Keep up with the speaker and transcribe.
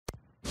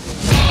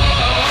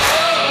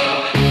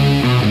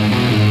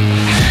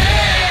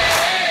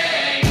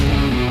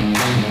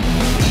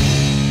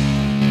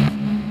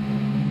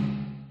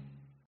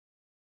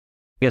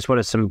guess what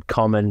are some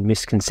common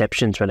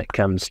misconceptions when it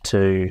comes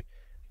to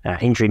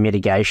injury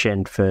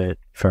mitigation for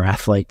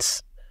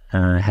athletes?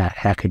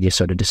 How could you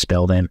sort of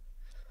dispel them?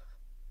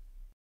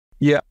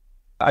 Yeah,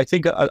 I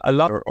think a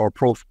lot of our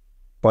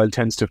profile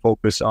tends to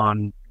focus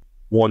on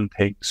one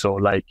thing. So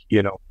like,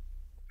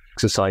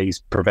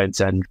 exercise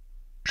prevents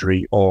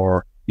injury,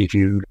 or if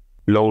you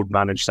load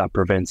manage, that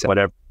prevents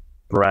whatever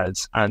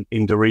else. And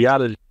in the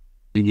reality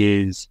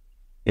is,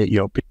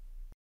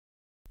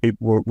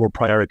 we're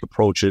priority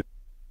approaches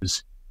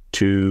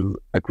to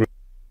a group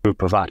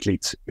of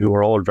athletes who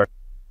are all very,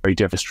 very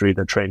different history,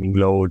 their training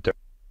load,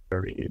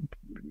 their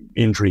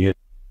injury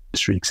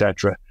history,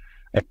 etc.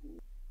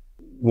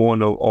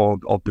 One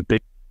of the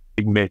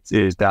big myths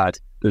is that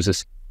there's a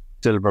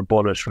silver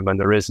bullet, when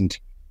there isn't,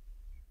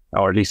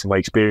 or at least in my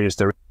experience,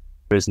 there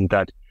isn't.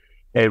 That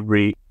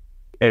every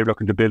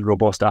looking to build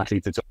robust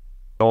athletes, it's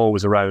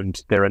always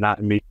around their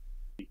anatomy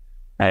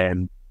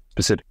and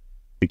specific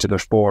to their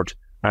sport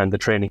and the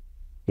training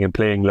and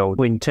playing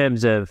load. In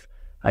terms of,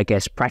 I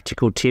guess,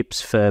 practical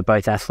tips for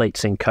both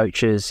athletes and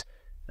coaches,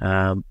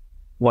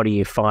 what do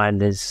you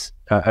find is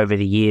over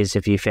the years,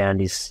 have you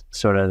found is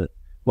sort of,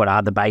 what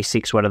are the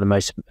basics? What are the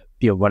most,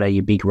 what are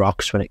your big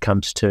rocks when it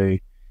comes to,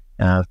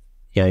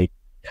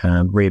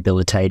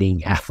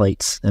 rehabilitating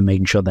athletes and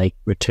making sure they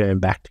return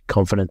back to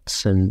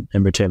confidence and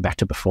return back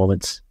to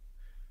performance?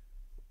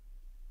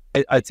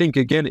 I think,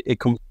 again, it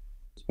comes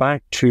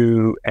back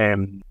to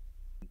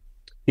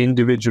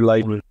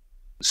individualized.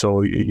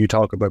 So you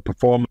talk about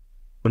performance.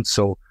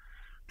 So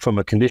from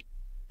a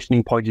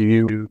conditioning point of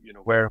view,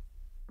 where are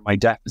my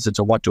deficits,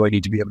 or what do I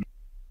need to be able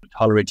to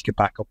tolerate to get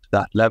back up to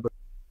that level?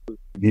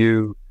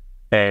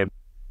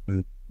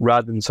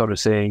 Rather than sort of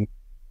saying,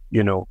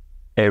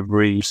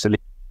 every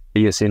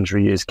serious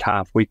injury is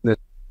calf weakness.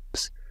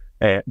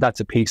 That's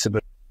a piece of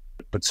it,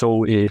 but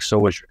so is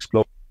your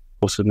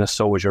explosiveness,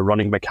 so is your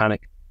running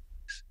mechanics.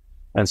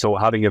 And so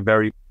having a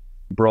very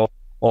broad,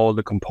 all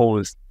the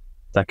components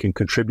that can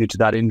contribute to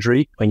that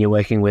injury. When you're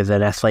working with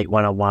an athlete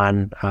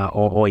one-on-one,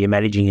 or you're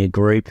managing a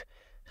group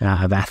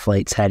of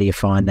athletes, how do you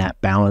find that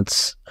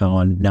balance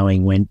on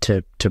knowing when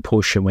to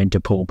push and when to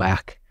pull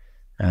back?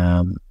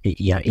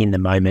 In the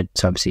moment,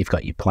 so obviously you've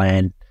got your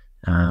plan,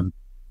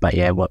 but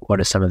yeah, what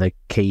are some of the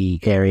key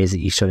areas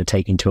that you sort of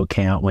take into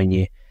account when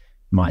you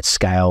might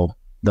scale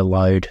the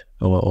load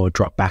or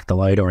drop back the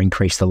load or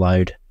increase the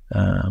load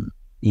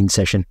in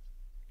session?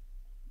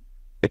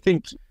 I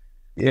think,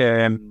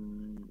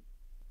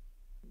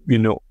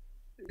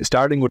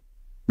 starting with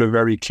the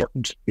very clear,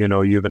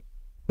 you have an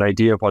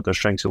idea of what their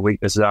strengths and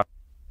weaknesses are,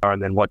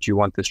 and then what you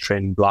want this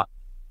training block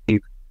to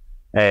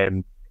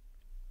achieve.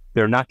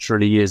 There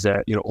naturally is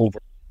over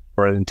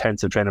an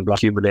intensive training block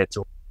accumulates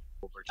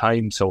over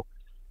time. So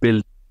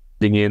building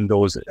in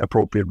those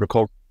appropriate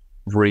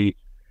recovery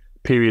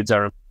periods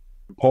are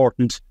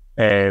important.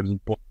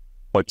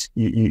 But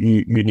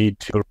you need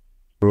to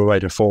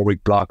provide a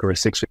 4-week block or a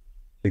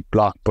 6-week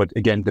block. But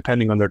again,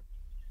 depending on their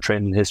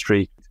training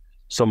history,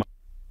 some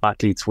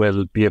athletes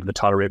will be able to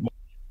tolerate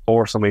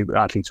more, some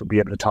athletes will be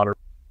able to tolerate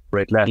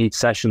less. Each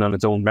session on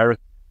its own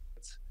merits,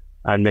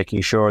 and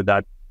making sure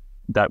that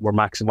we're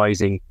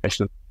maximizing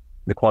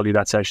the quality of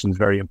that session is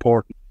very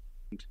important.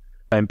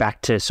 Going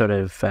back to sort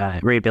of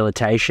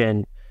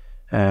rehabilitation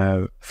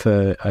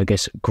for, I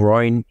guess,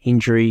 groin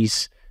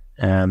injuries,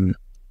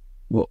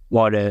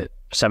 what are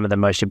some of the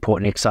most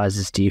important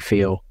exercises do you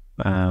feel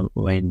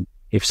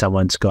if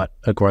someone's got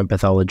a groin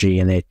pathology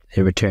and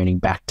they're returning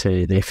back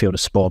to their field of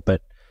sport,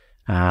 but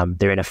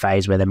they're in a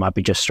phase where they might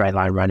be just straight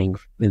line running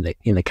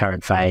in the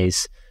current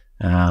phase?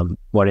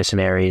 What are some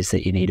areas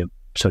that you need to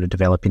sort of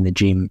develop in the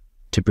gym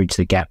to bridge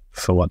the gap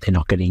for what they're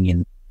not getting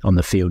in on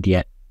the field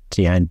yet,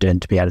 and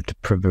to be able to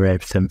prepare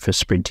them for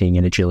sprinting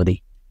and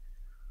agility?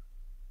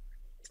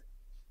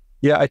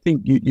 Yeah, I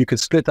think you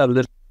could split that a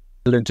little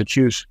into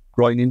two.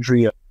 Groin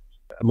injury, a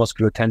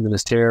muscular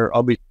tendinous tear.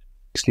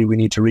 Obviously, we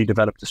need to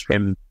redevelop the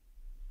strength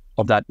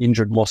of that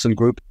injured muscle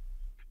group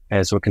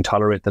so it can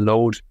tolerate the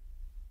load.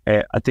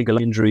 I think a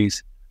lot of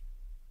injuries,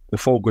 the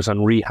focus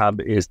on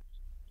rehab is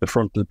the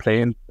frontal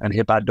plane and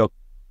hip adduction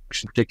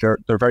in particular.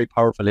 They're very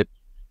powerful hip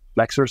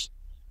flexors,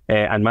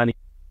 and many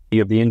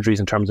of the injuries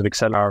in terms of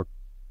accel are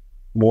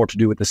more to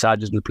do with the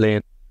sagittal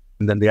plane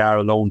than they are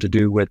alone to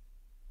do with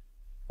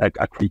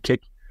a free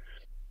kick.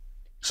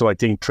 So I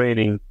think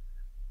training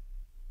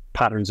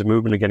patterns of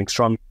movement and getting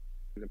strong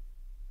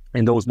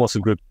in those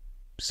muscle groups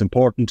is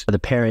important. For the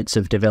parents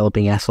of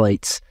developing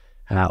athletes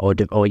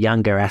or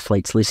younger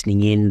athletes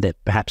listening in that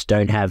perhaps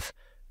don't have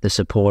the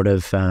support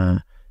of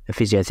a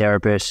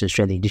physiotherapist and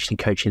strength and conditioning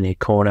coach in their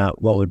corner,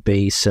 what would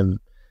be some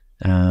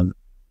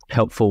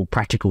helpful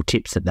practical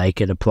tips that they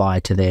could apply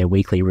to their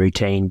weekly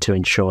routine to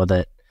ensure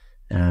that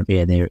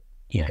they're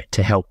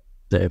to help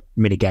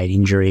mitigate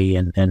injury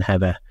and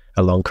have a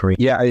long career?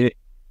 Yeah,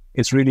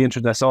 it's really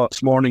interesting. I saw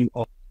this morning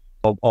of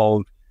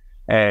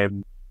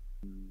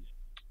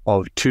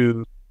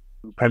two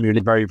Premier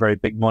League very, very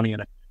big money,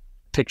 and a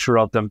picture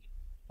of them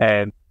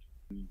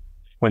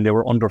when they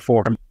were under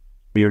 4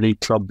 Premier League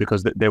club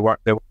because they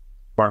weren't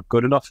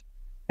good enough.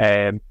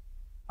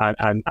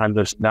 and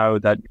there's now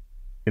that,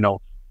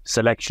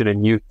 selection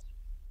in youth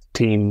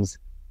teams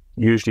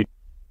usually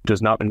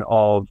does not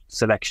involve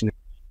selection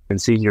in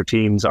senior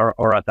teams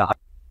or at the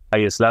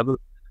highest level.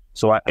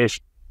 So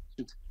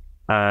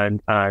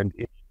and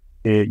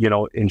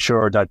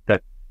ensure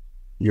that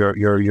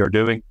you're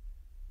doing,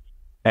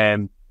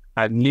 and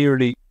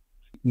nearly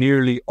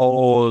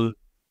all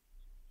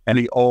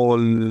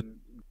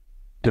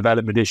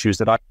development issues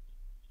that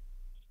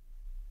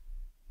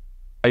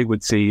I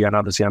would see, and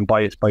obviously I'm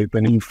biased by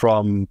being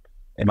from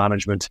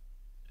management,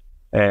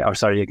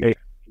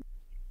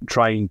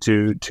 trying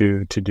to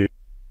do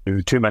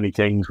too many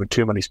things with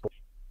too many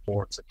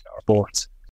sports,